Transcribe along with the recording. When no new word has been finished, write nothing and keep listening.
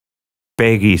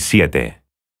Peggy 7.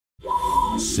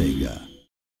 Sega.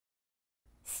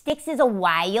 Sticks is a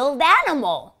wild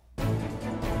animal.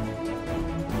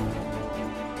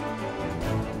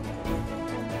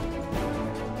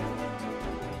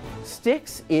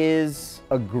 Sticks is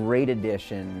a great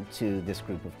addition to this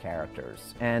group of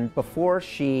characters, and before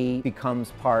she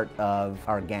becomes part of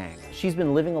our gang, she's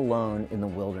been living alone in the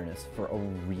wilderness for a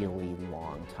really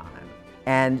long time.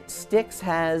 And Sticks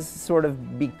has sort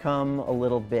of become a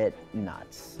little bit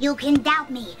nuts. You can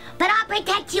doubt me, but I'll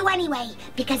protect you anyway,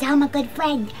 because I'm a good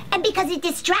friend, and because it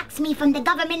distracts me from the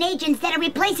government agents that are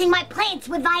replacing my plants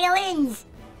with violins.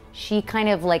 She kind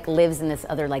of like lives in this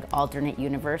other like alternate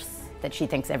universe that she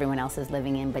thinks everyone else is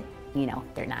living in, but you know,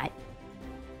 they're not.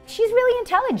 She's really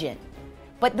intelligent,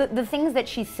 but the things that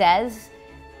she says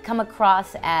come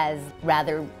across as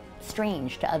rather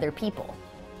strange to other people.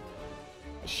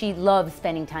 She loves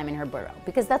spending time in her burrow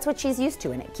because that's what she's used to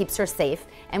and it keeps her safe,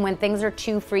 and when things are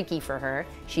too freaky for her,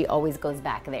 she always goes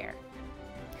back there.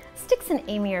 Sticks and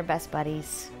Amy are best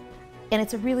buddies, and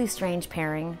it's a really strange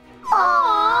pairing.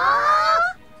 Aww!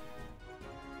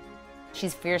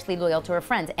 She's fiercely loyal to her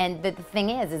friends, and the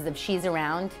thing is if she's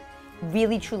around,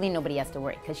 really truly nobody has to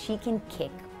worry because she can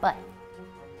kick butt.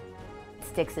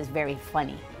 Sticks is very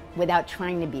funny without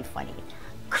trying to be funny.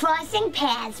 Crossing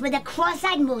paths with a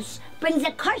cross-eyed moose brings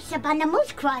a curse upon the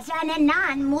moose crosser and a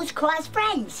non-moose cross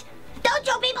friends. Don't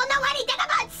you people know anything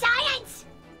about science?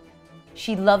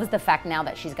 She loves the fact now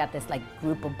that she's got this like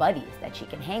group of buddies that she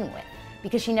can hang with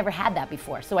because she never had that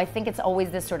before. So I think it's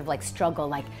always this sort of like struggle,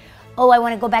 like, oh, I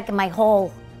want to go back in my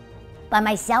hole by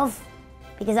myself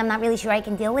because I'm not really sure I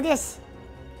can deal with this.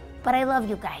 But I love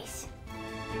you guys.